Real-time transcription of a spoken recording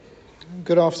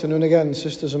Good afternoon again,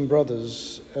 sisters and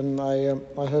brothers, and I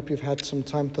hope you've had some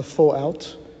time to thaw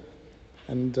out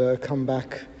and come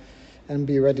back and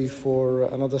be ready for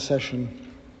another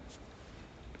session.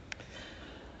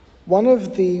 One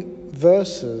of the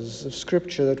verses of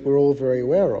Scripture that we're all very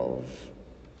aware of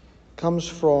comes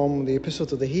from the Epistle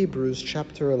to the Hebrews,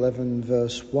 chapter 11,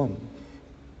 verse 1.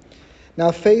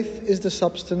 Now faith is the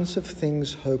substance of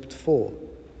things hoped for,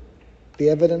 the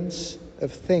evidence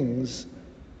of things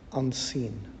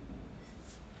unseen.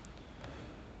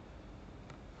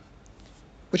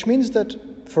 Which means that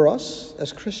for us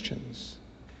as Christians,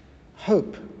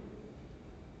 hope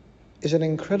is an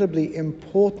incredibly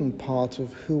important part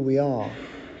of who we are,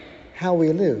 how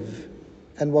we live,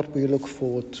 and what we look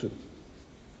forward to.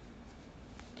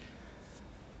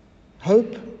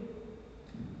 Hope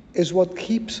is what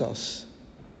keeps us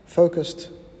focused,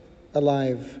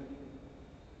 alive,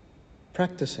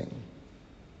 practicing.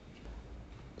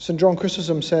 St. John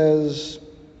Chrysostom says,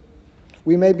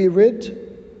 "We may be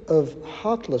rid of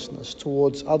heartlessness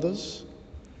towards others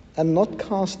and not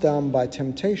cast down by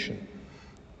temptation.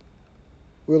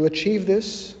 We'll achieve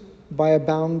this by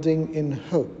abounding in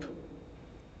hope,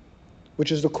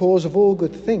 which is the cause of all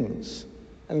good things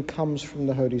and comes from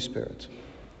the Holy Spirit."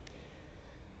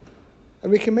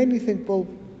 And we can mainly think, well,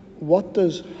 what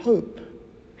does hope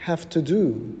have to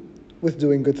do with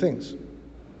doing good things?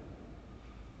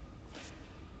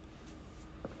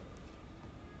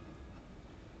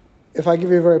 If I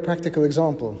give you a very practical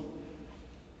example,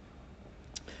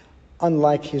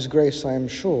 unlike His grace, I am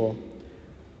sure,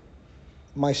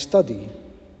 my study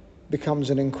becomes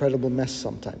an incredible mess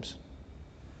sometimes.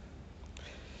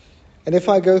 And if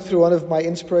I go through one of my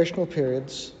inspirational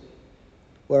periods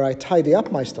where I tidy up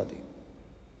my study,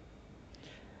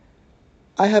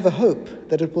 I have a hope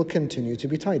that it will continue to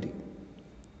be tidy.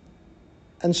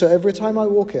 And so every time I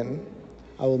walk in,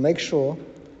 I will make sure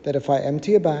that if I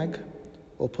empty a bag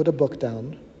or put a book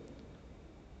down,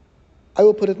 I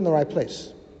will put it in the right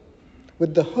place,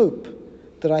 with the hope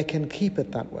that I can keep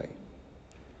it that way.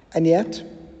 And yet,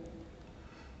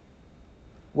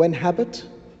 when habit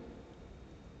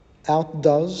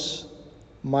outdoes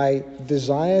my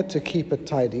desire to keep it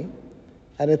tidy,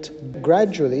 and it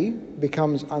gradually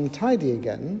becomes untidy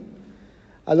again,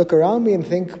 I look around me and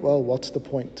think, well, what's the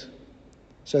point?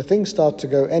 So things start to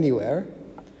go anywhere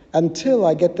until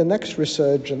I get the next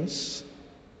resurgence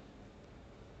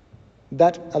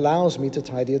that allows me to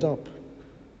tidy it up.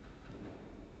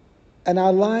 And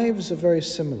our lives are very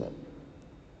similar.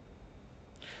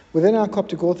 Within our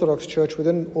Coptic Orthodox Church,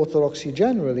 within Orthodoxy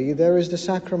generally, there is the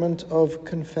sacrament of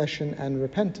confession and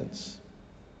repentance,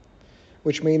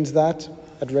 which means that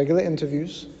at regular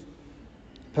interviews,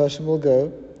 a person will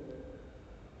go,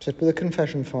 sit with a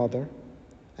confession father,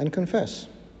 and confess.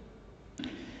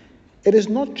 It is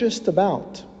not just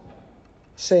about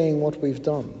saying what we've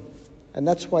done, and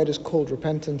that's why it is called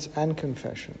repentance and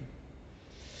confession.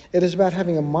 It is about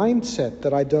having a mindset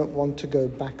that I don't want to go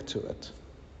back to it.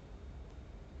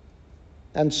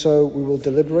 And so we will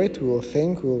deliberate, we will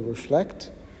think, we will reflect,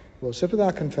 we'll sit with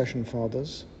our confession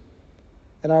fathers.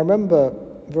 And I remember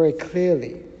very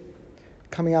clearly,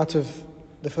 coming out of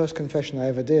the first confession I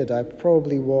ever did, I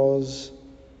probably was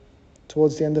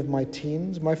towards the end of my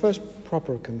teens, my first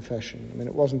proper confession. I mean,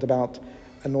 it wasn't about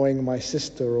annoying my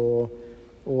sister or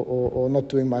not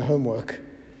doing my homework.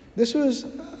 This was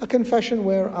a confession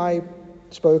where I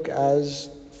spoke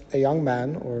as a young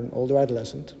man or an older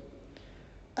adolescent,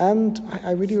 and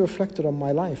I really reflected on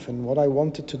my life and what I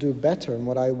wanted to do better and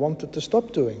what I wanted to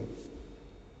stop doing.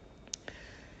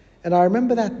 And I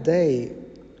remember that day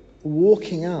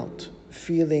walking out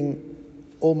feeling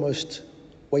almost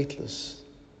weightless.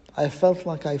 I felt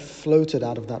like I floated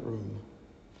out of that room.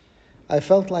 I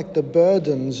felt like the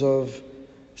burdens of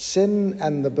sin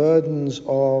and the burdens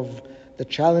of the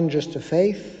challenges to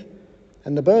faith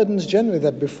and the burdens generally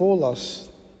that befall us,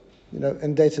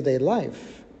 in day-to-day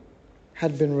life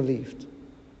had been relieved.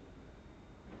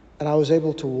 And I was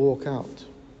able to walk out.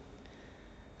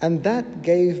 And that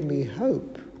gave me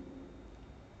hope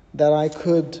that I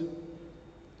could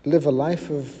live a life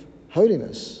of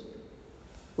holiness,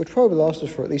 which probably lasted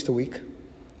for at least a week,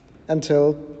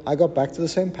 until I got back to the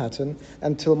same pattern,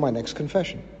 until my next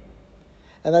confession.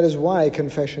 And that is why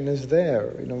confession is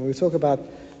there. When we talk about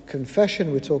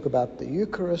confession, we talk about the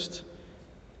Eucharist.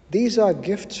 These are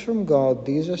gifts from God.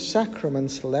 These are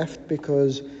sacraments left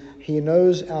because He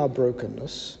knows our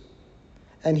brokenness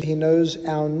and He knows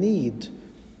our need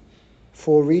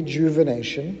for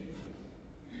rejuvenation,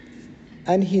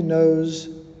 and He knows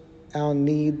our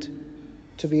need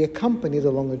to be accompanied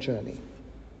along a journey.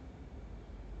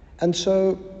 And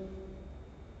so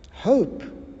hope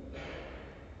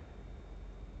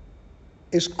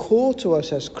is core to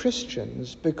us as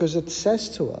Christians because it says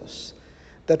to us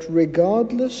that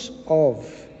regardless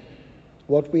of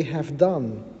what we have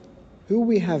done, who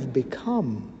we have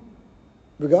become,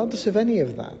 regardless of any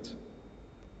of that,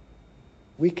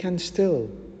 we can still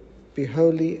be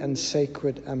holy and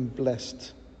sacred and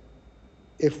blessed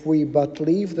if we but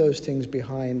leave those things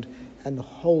behind and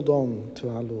hold on to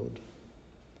our Lord.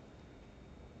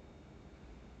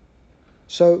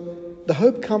 So the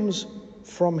hope comes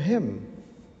from Him.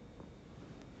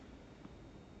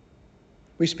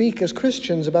 We speak as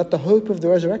Christians about the hope of the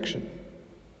resurrection.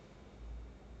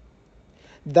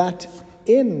 That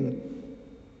in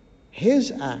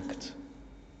His act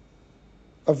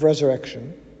of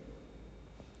resurrection,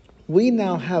 we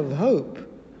now have hope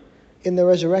in the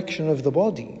resurrection of the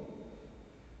body.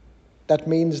 That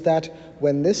means that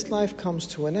when this life comes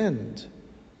to an end,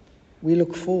 we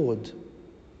look forward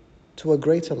to a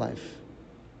greater life.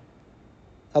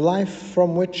 A life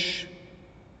from which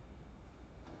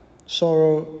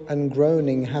sorrow and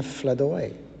groaning have fled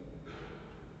away.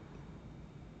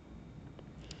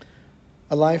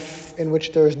 A life in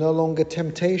which there is no longer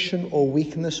temptation or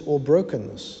weakness or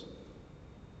brokenness.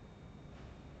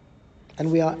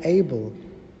 And we are able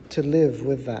to live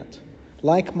with that.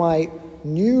 Like my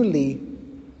newly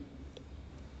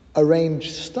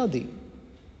arranged study,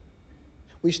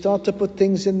 we start to put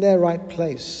things in their right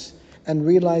place and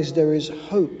realize there is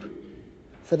hope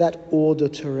for that order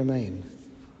to remain.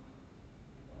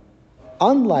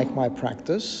 Unlike my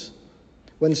practice,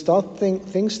 when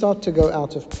things start to go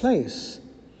out of place,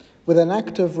 with an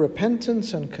act of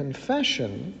repentance and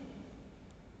confession,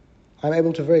 I'm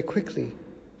able to very quickly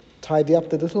tidy up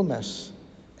the little mess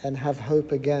and have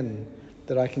hope again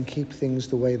that I can keep things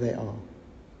the way they are.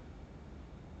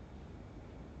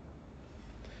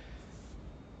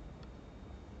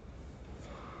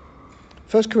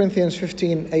 First Corinthians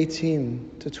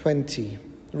 15:18-20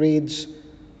 reads,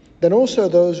 "Then also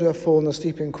those who have fallen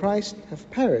asleep in Christ have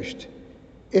perished.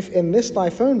 If in this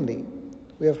life only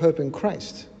we have hope in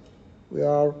Christ, we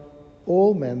are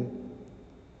all men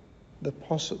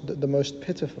the most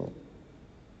pitiful."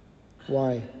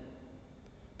 Why?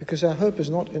 Because our hope is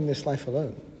not in this life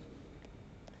alone.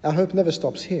 Our hope never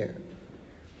stops here.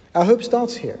 Our hope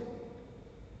starts here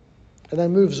and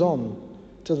then moves on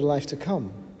to the life to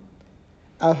come.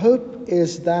 Our hope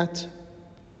is that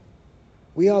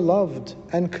we are loved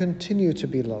and continue to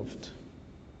be loved.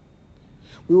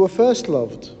 We were first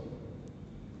loved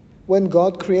when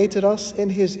God created us in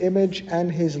His image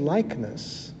and His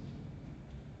likeness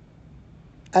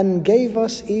and gave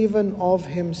us even of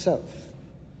Himself.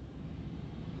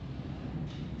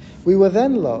 We were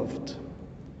then loved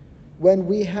when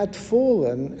we had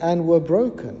fallen and were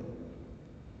broken,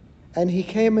 and He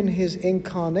came in His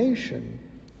incarnation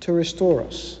to restore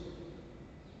us.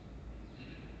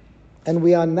 And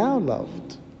we are now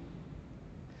loved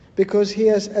because He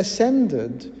has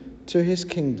ascended to His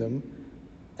kingdom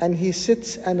and He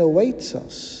sits and awaits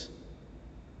us,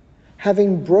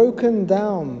 having broken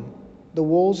down the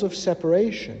walls of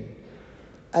separation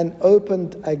and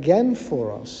opened again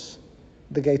for us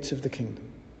the gates of the kingdom.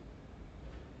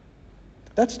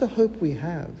 That's the hope we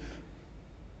have.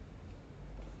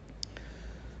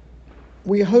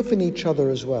 We hope in each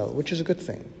other as well, which is a good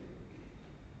thing.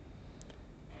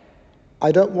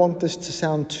 I don't want this to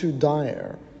sound too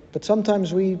dire, but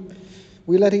sometimes we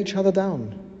let each other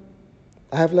down.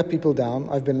 I have let people down.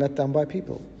 I've been let down by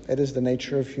people. It is the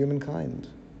nature of humankind.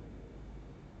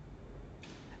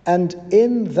 And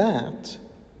in that,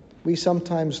 we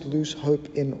sometimes lose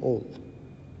hope in all,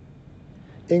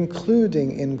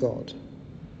 including in God.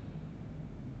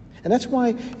 And that's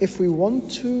why if we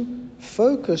want to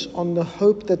focus on the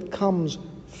hope that comes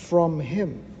from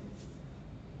Him,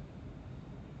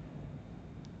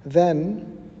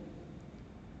 then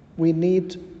we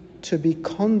need to be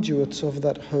conduits of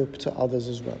that hope to others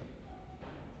as well.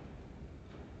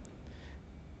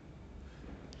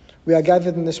 We are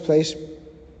gathered in this place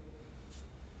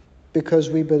because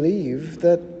we believe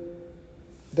that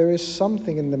there is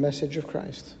something in the message of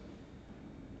Christ.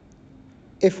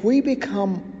 If we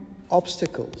become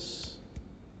obstacles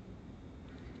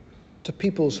to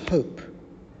people's hope,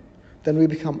 then we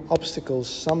become obstacles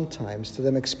sometimes to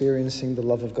them experiencing the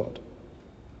love of God.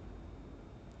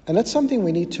 And that's something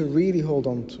we need to really hold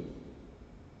on to.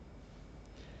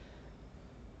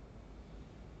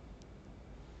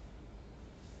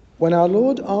 When our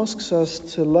Lord asks us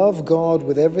to love God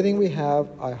with everything we have,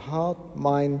 our heart,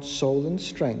 mind, soul, and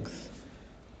strength,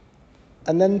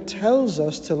 and then tells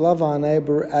us to love our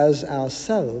neighbor as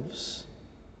ourselves,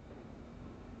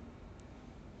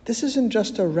 this isn't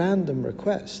just a random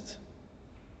request.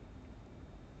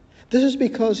 This is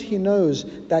because he knows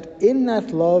that in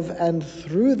that love and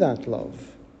through that love,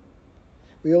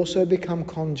 we also become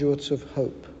conduits of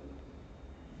hope.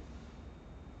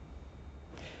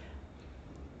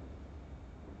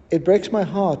 It breaks my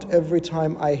heart every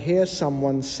time I hear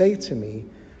someone say to me,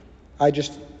 I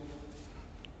just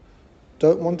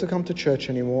don't want to come to church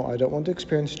anymore, I don't want to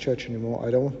experience church anymore,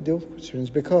 I don't want to deal with Christians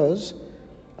because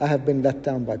I have been let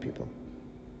down by people.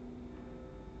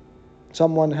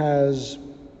 Someone has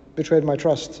betrayed my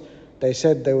trust. They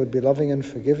said they would be loving and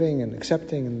forgiving and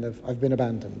accepting, and I've been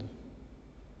abandoned.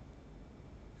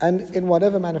 And in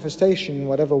whatever manifestation, in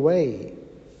whatever way,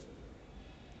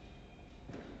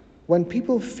 when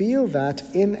people feel that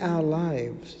in our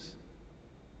lives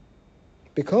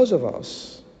because of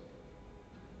us,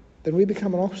 then we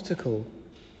become an obstacle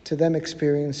to them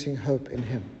experiencing hope in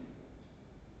Him.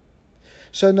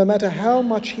 So no matter how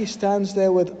much He stands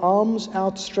there with arms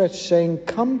outstretched saying,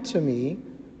 "Come to me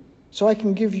so I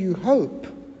can give you hope,"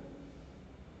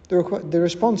 the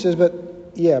response is,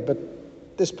 but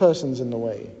this person's in the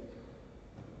way.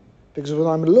 Because when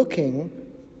I'm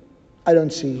looking, I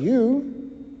don't see you,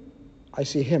 I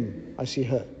see him, I see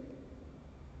her.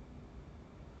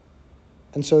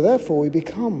 And so therefore we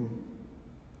become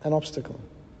an obstacle.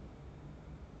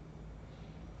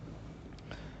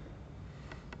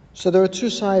 So there are two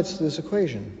sides to this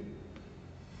equation.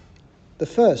 The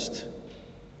first,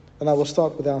 and I will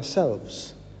start with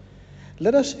ourselves,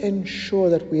 let us ensure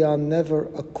that we are never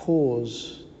a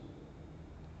cause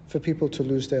for people to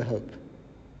lose their hope.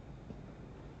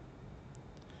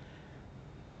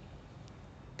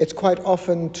 It's quite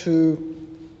often to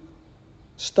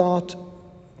start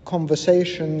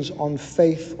conversations on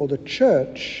faith or the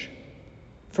church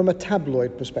from a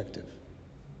tabloid perspective,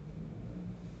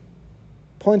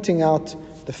 pointing out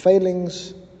the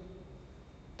failings,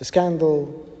 the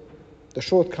scandal, the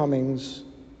shortcomings,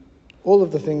 all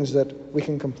of the things that we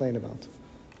can complain about.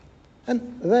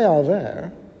 And they are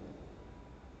there.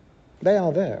 They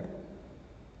are there.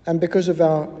 And because of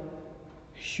our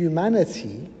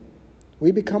humanity,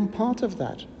 we become part of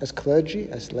that as clergy,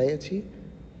 as laity,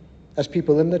 as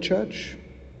people in the church.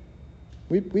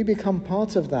 We become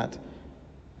part of that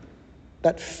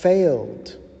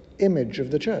failed image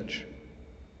of the church.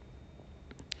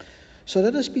 So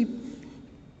let us be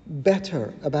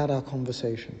better about our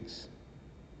conversations.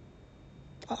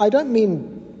 I don't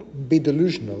mean be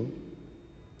delusional.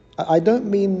 I don't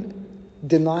mean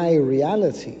deny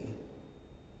reality.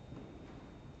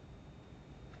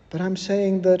 But I'm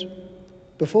saying that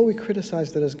before we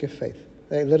criticize, let us give faith.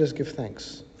 Let us give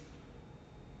thanks.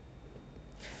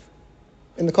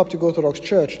 In the Coptic Orthodox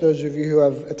Church, those of you who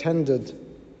have attended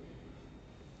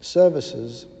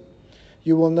services,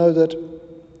 you will know that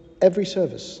every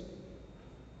service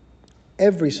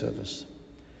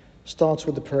starts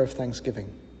with the prayer of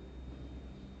thanksgiving.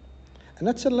 And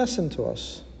that's a lesson to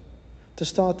us, to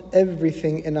start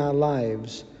everything in our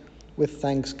lives with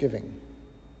thanksgiving.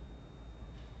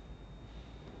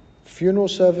 Funeral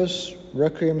service,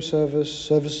 requiem service,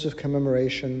 services of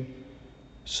commemoration,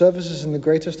 services in the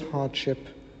greatest hardship,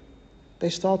 they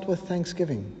start with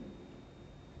thanksgiving.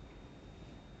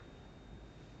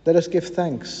 Let us give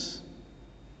thanks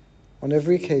on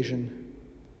every occasion,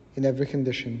 in every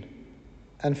condition,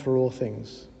 and for all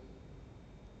things.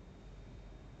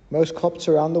 Most Copts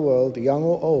around the world, young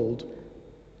or old,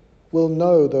 will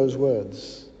know those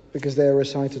words because they are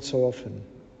recited so often.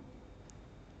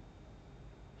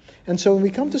 And so when we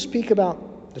come to speak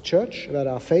about the church, about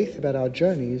our faith, about our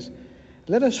journeys,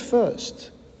 let us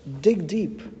first dig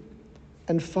deep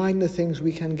and find the things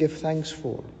we can give thanks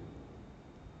for.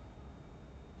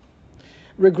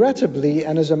 Regrettably,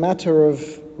 and as a matter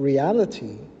of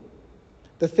reality,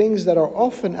 the things that are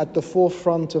often at the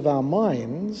forefront of our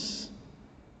minds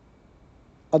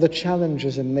are the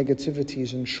challenges and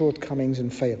negativities and shortcomings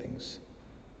and failings.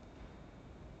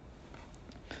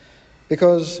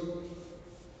 Because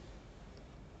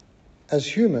as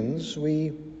humans,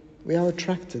 we are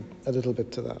attracted a little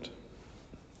bit to that.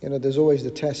 You know, there's always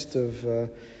the test of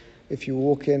if you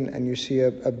walk in and you see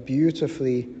a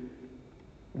beautifully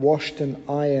washed and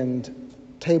ironed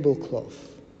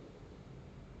tablecloth,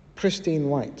 pristine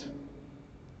white,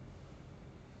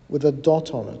 with a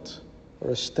dot on it or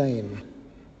a stain,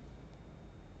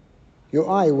 your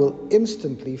eye will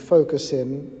instantly focus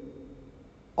in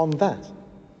on that,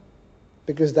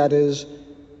 because that is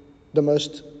the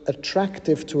most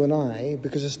attractive to an eye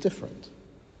because it's different.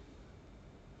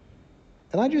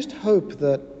 And I just hope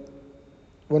that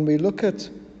when we look at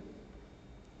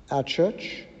our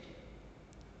church,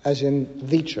 as in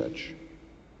the church,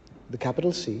 the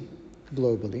capital C,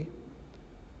 globally,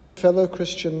 fellow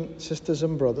Christian sisters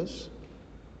and brothers,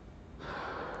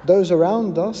 those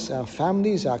around us, our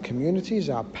families, our communities,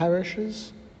 our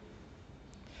parishes.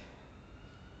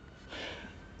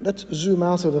 Let's zoom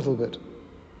out a little bit.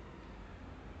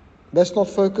 Let's not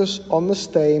focus on the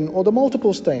stain or the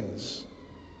multiple stains,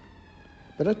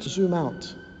 but let's zoom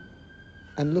out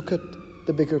and look at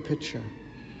the bigger picture.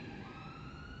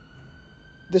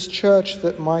 This church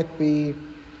that might be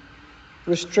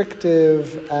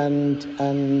restrictive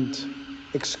and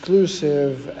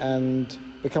exclusive and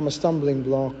become a stumbling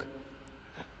block,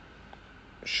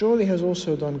 surely has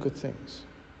also done good things.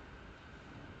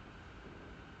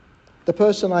 The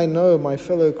person I know, my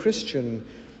fellow Christian,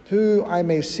 who I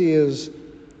may see as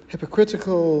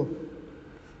hypocritical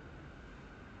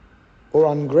or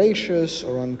ungracious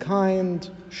or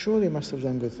unkind, surely must have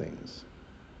done good things.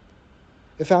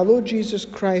 If our Lord Jesus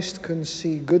Christ can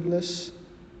see goodness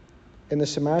in the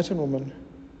Samaritan woman,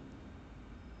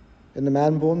 in the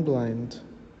man born blind,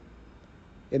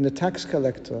 in the tax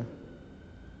collector,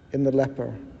 in the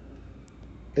leper,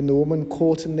 in the woman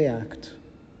caught in the act,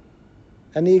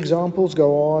 and the examples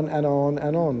go on and on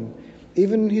and on.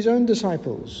 Even his own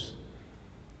disciples,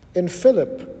 in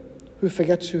Philip, who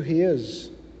forgets who he is,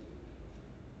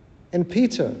 in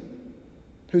Peter,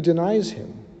 who denies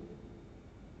him,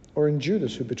 or in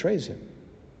Judas, who betrays him.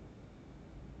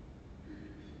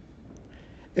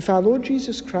 If our Lord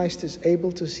Jesus Christ is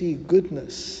able to see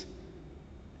goodness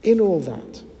in all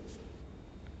that,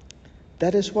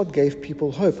 that is what gave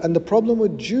people hope. And the problem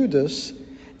with Judas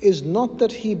is not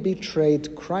that he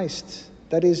betrayed Christ.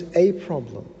 That is a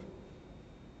problem.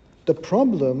 The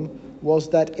problem was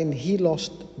that he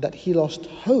lost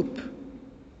hope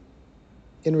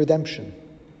in redemption,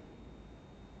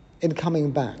 in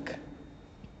coming back.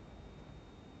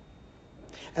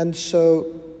 And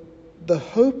so the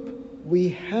hope we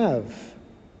have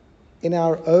in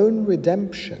our own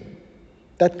redemption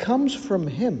that comes from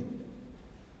him,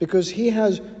 because he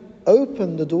has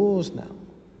opened the doors now,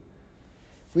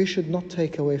 we should not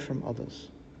take away from others.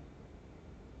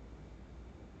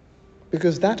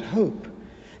 Because that hope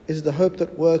is the hope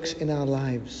that works in our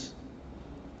lives.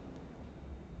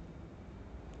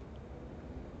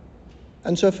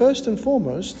 And so first and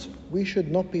foremost, we should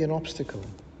not be an obstacle.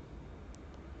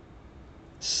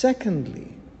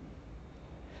 Secondly,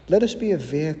 let us be a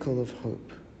vehicle of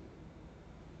hope.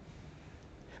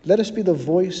 Let us be the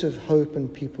voice of hope in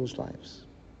people's lives.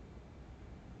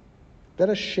 Let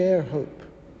us share hope.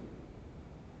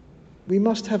 We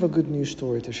must have a good news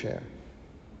story to share,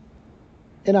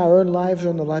 in our own lives or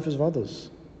in the lives of others.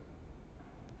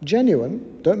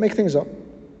 Genuine, don't make things up.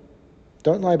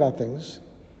 Don't lie about things.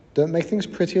 Don't make things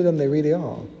prettier than they really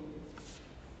are.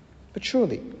 But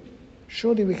surely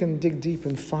we can dig deep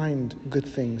and find good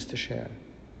things to share.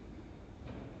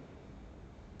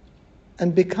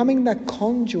 And becoming that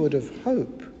conduit of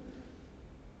hope,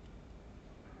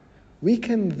 we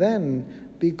can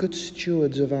then be good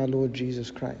stewards of our Lord Jesus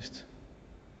Christ.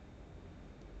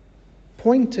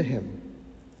 Point to him.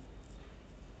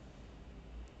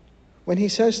 When he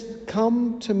says,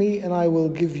 "Come to me and I will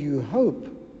give you hope,"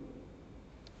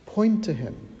 point to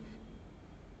him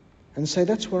and say,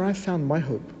 "That's where I found my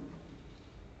hope.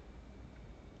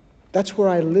 That's where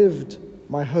I lived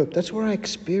my hope. That's where I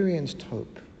experienced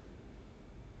hope.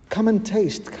 Come and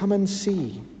taste, come and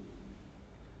see."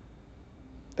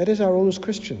 That is our role as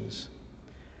Christians.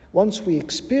 Once we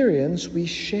experience, we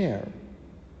share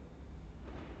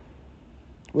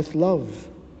with love,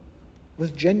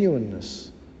 with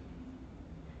genuineness.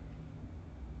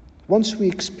 Once we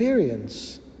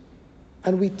experience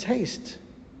and we taste,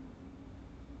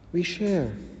 we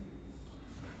share.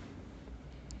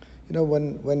 You know,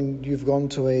 when you've gone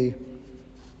to a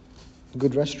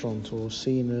good restaurant or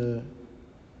seen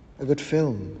a good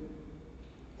film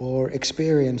or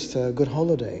experienced a good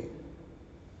holiday,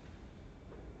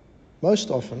 most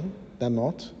often than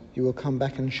not, you will come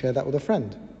back and share that with a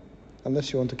friend,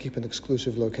 unless you want to keep an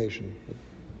exclusive location.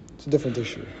 It's a different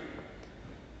issue.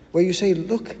 Where you say,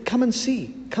 "Look, come and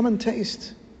see, come and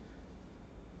taste.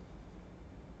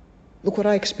 Look what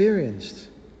I experienced.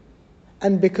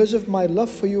 And because of my love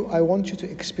for you, I want you to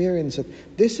experience it.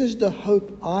 This is the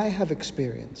hope I have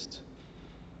experienced."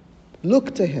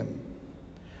 Look to him.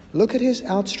 Look at his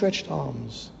outstretched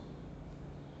arms.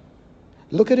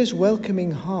 Look at his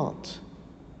welcoming heart.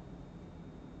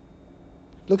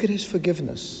 Look at his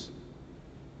forgiveness.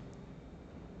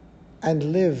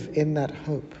 And live in that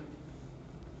hope.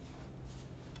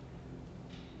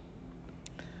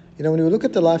 You know, when we look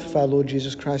at the life of our Lord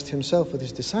Jesus Christ himself with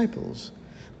his disciples,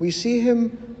 we see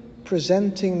him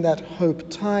presenting that hope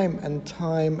time and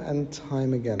time and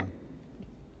time again.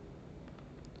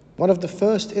 One of the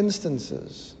first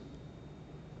instances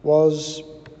was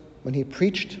when he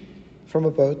preached from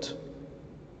a boat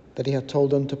that he had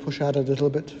told them to push out a little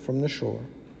bit from the shore.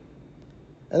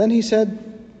 And then he said,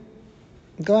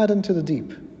 go out into the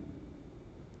deep. It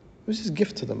was his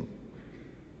gift to them.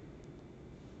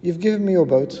 You've given me your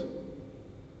boat.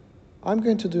 I'm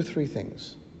going to do 3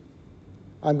 things.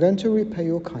 I'm going to repay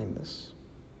your kindness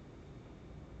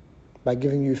by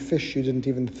giving you fish you didn't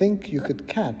even think you could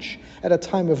catch at a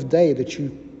time of day that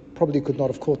you probably could not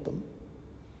have caught them.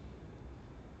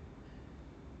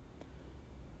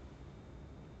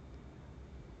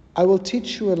 I will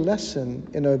teach you a lesson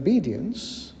in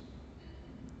obedience,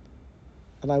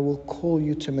 and I will call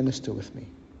you to minister with me.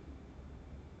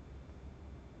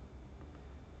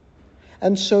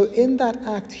 And so in that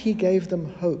act, he gave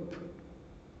them hope.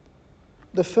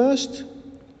 The first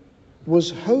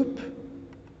was hope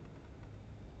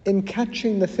in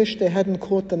catching the fish they hadn't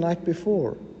caught the night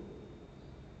before.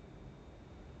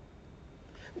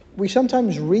 We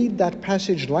sometimes read that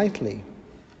passage lightly.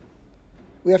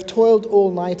 We have toiled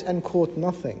all night and caught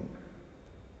nothing.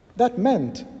 That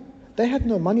meant they had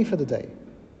no money for the day.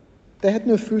 They had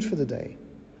no food for the day.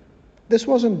 This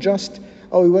wasn't just,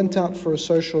 we went out for a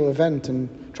social event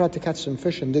and tried to catch some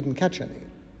fish and didn't catch any.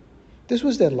 This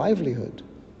was their livelihood.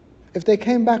 If they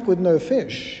came back with no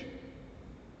fish,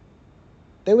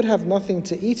 they would have nothing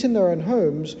to eat in their own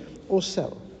homes or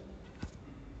sell.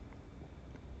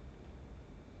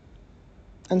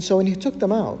 And so when he took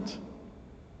them out,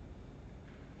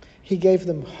 he gave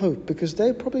them hope, because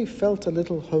they probably felt a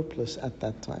little hopeless at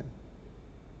that time.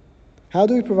 How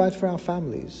do we provide for our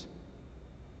families?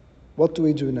 What do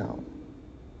we do now?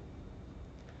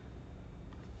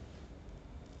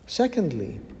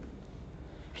 Secondly,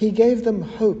 he gave them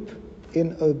hope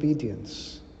in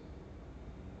obedience.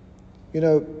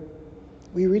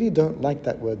 We really don't like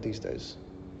that word these days.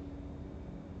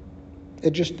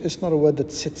 It's not a word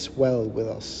that sits well with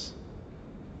us,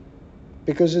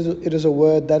 because it is a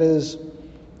word that is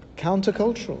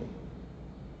countercultural.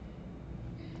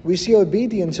 We see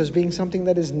obedience as being something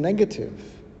that is negative,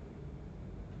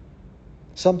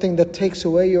 something that takes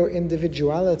away your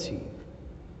individuality,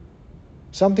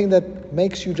 something that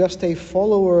makes you just a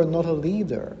follower and not a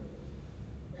leader.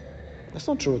 That's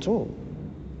not true at all.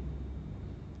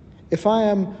 If I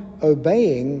am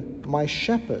obeying my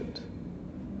shepherd,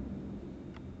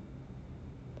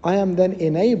 I am then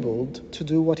enabled to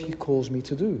do what he calls me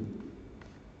to do.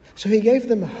 So he gave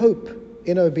them hope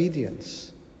in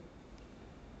obedience.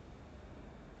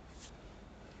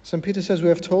 St. Peter says, we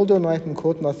have toiled all night and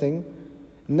caught nothing.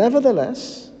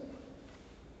 Nevertheless,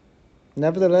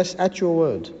 at your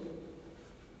word.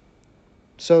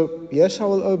 So, yes, I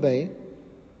will obey.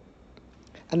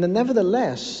 And the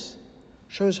nevertheless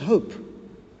shows hope.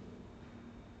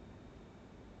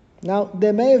 Now,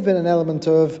 there may have been an element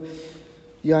of,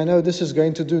 I know this is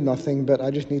going to do nothing, but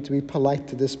I just need to be polite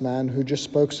to this man who just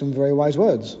spoke some very wise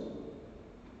words.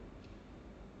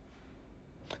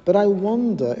 But I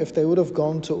wonder if they would have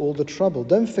gone to all the trouble.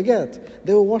 Don't forget,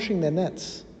 they were washing their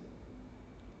nets.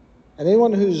 And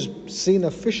anyone who's seen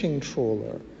a fishing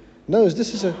trawler knows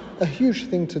this is a huge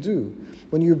thing to do.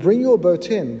 When you bring your boat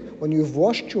in, when you've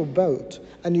washed your boat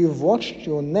and you've washed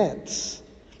your nets,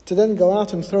 to then go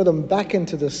out and throw them back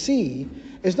into the sea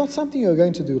is not something you're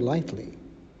going to do lightly.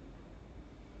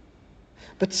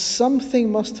 But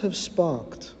something must have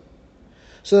sparked,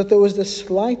 so that there was the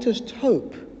slightest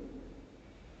hope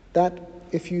that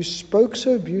if you spoke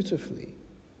so beautifully,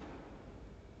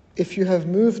 if you have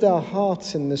moved our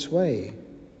hearts in this way,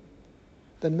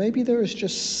 then maybe there is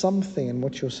just something in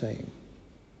what you're saying.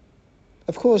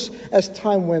 Of course, as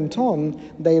time went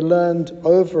on, they learned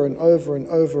over and over and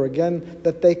over again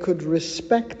that they could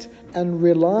respect and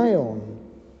rely on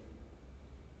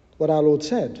what our Lord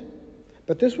said.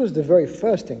 But this was the very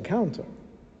first encounter.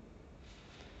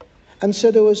 And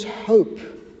so there was hope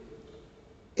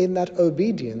in that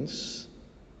obedience,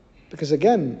 because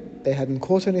again, they hadn't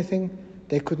caught anything,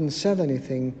 they couldn't sell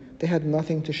anything, they had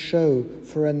nothing to show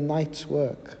for a night's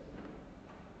work.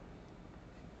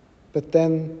 But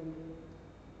then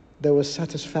there was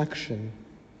satisfaction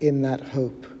in that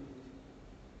hope.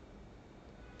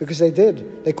 Because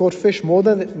they caught fish more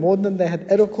than they had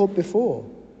ever caught before.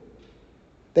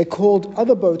 They called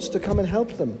other boats to come and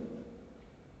help them.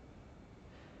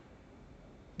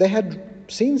 They had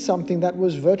seen something that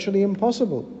was virtually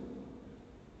impossible.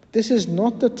 This is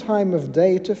not the time of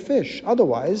day to fish.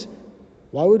 Otherwise,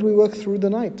 why would we work through the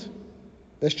night?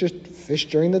 Let's just fish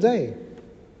during the day.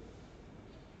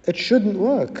 It shouldn't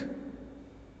work.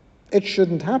 It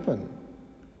shouldn't happen.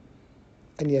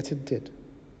 And yet it did.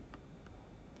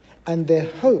 And their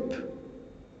hope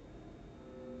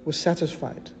was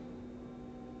satisfied.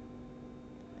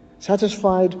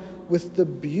 Satisfied with the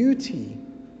beauty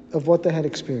of what they had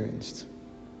experienced.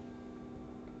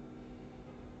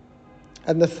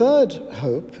 And the third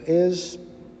hope is,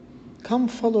 come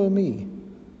follow me.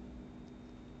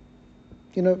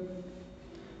 You know,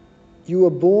 you were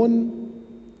born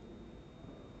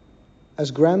as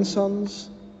grandsons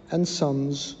and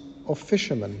sons of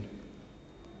fishermen.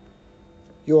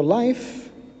 Your life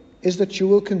is that you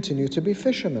will continue to be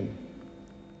fishermen.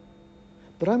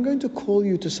 But I'm going to call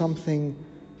you to something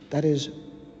that is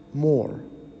more,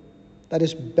 that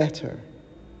is better.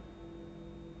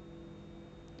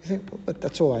 You think, well, but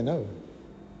that's all I know.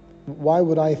 Why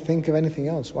would I think of anything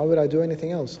else? Why would I do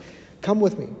anything else? Come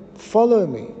with me. Follow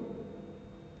me.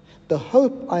 The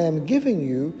hope I am giving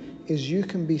you is you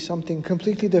can be something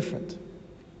completely different.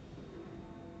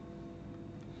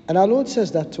 And our Lord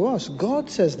says that to us. God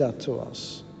says that to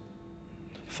us.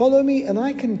 Follow me and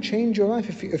I can change your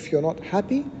life. If you're not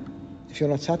happy, if you're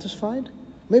not satisfied,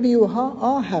 maybe you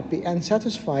are happy and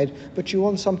satisfied, but you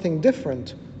want something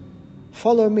different.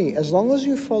 Follow me. As long as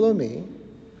you follow me,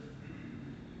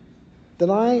 then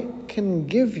I can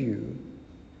give you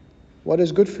what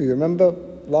is good for you. Remember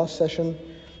last session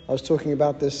I was talking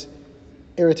about this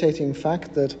irritating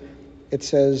fact that it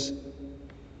says,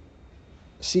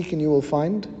 seek and you will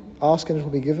find, ask and it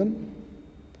will be given.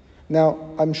 Now,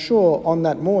 I'm sure on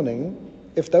that morning,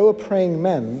 if they were praying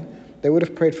men, they would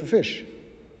have prayed for fish.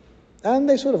 And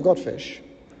they sort of got fish.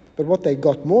 But what they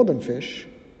got more than fish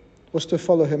was to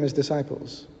follow him as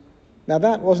disciples. Now,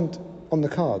 that wasn't on the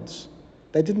cards.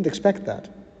 They didn't expect that.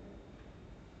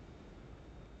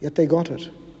 Yet they got it.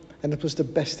 And it was the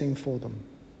best thing for them.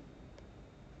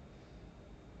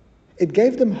 It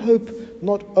gave them hope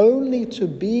not only to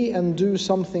be and do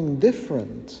something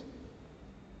different,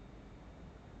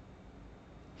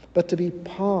 but to be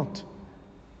part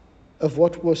of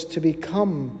what was to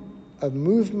become a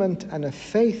movement and a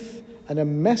faith and a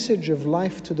message of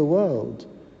life to the world,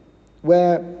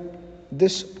 where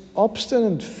this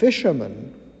obstinate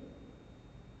fisherman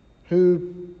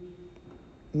who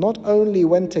not only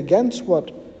went against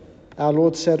what our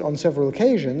Lord said on several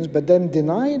occasions, but then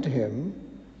denied him,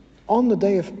 on the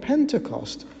day of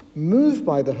Pentecost, moved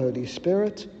by the Holy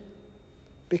Spirit,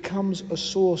 becomes a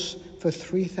source for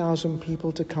 3,000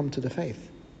 people to come to the faith.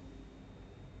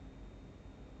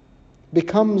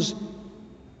 Becomes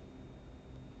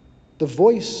the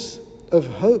voice of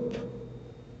hope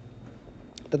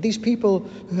that these people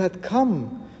who had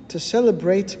come to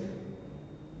celebrate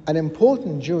an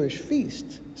important Jewish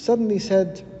feast suddenly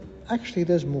said, actually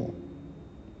there's more.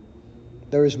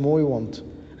 There is more we want,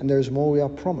 and there is more we are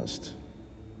promised.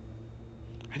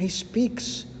 And he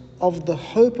speaks of the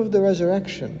hope of the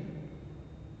resurrection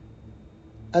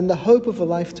and the hope of a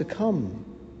life to come.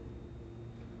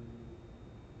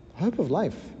 Hope of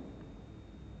life.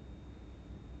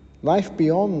 Life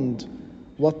beyond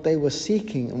what they were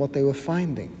seeking and what they were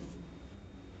finding.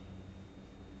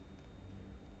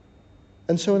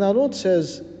 And so when our Lord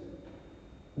says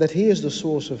that he is the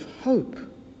source of hope,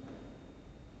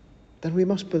 then we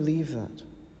must believe that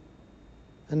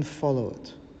and follow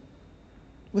it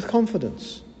with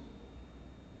confidence,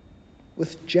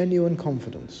 with genuine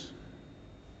confidence.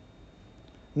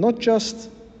 Not just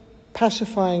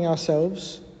pacifying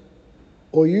ourselves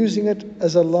or using it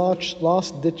as a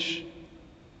last-ditch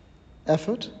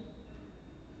effort,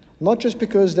 not just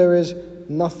because there is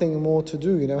nothing more to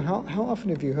do. You know, how often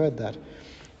have you heard that?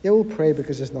 Yeah, we'll pray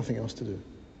because there's nothing else to do.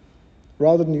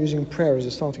 Rather than using prayer as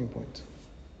a starting point.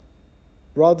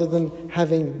 Rather than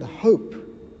having the hope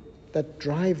that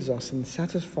drives us and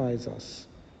satisfies us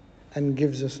and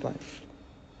gives us life.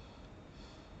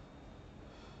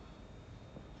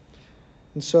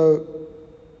 And so,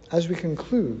 as we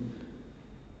conclude,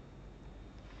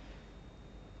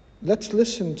 let's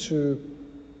listen to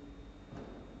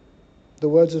the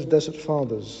words of Desert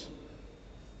Fathers,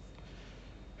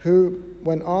 who,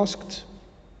 when asked,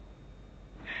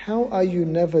 "How are you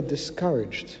never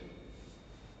discouraged?"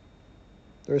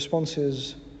 the response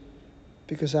is,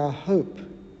 because our hope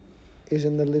is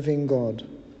in the living God,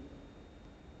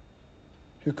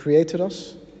 who created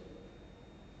us,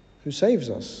 who saves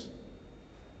us,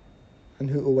 and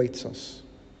who awaits us.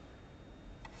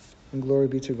 And glory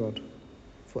be to God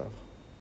forever.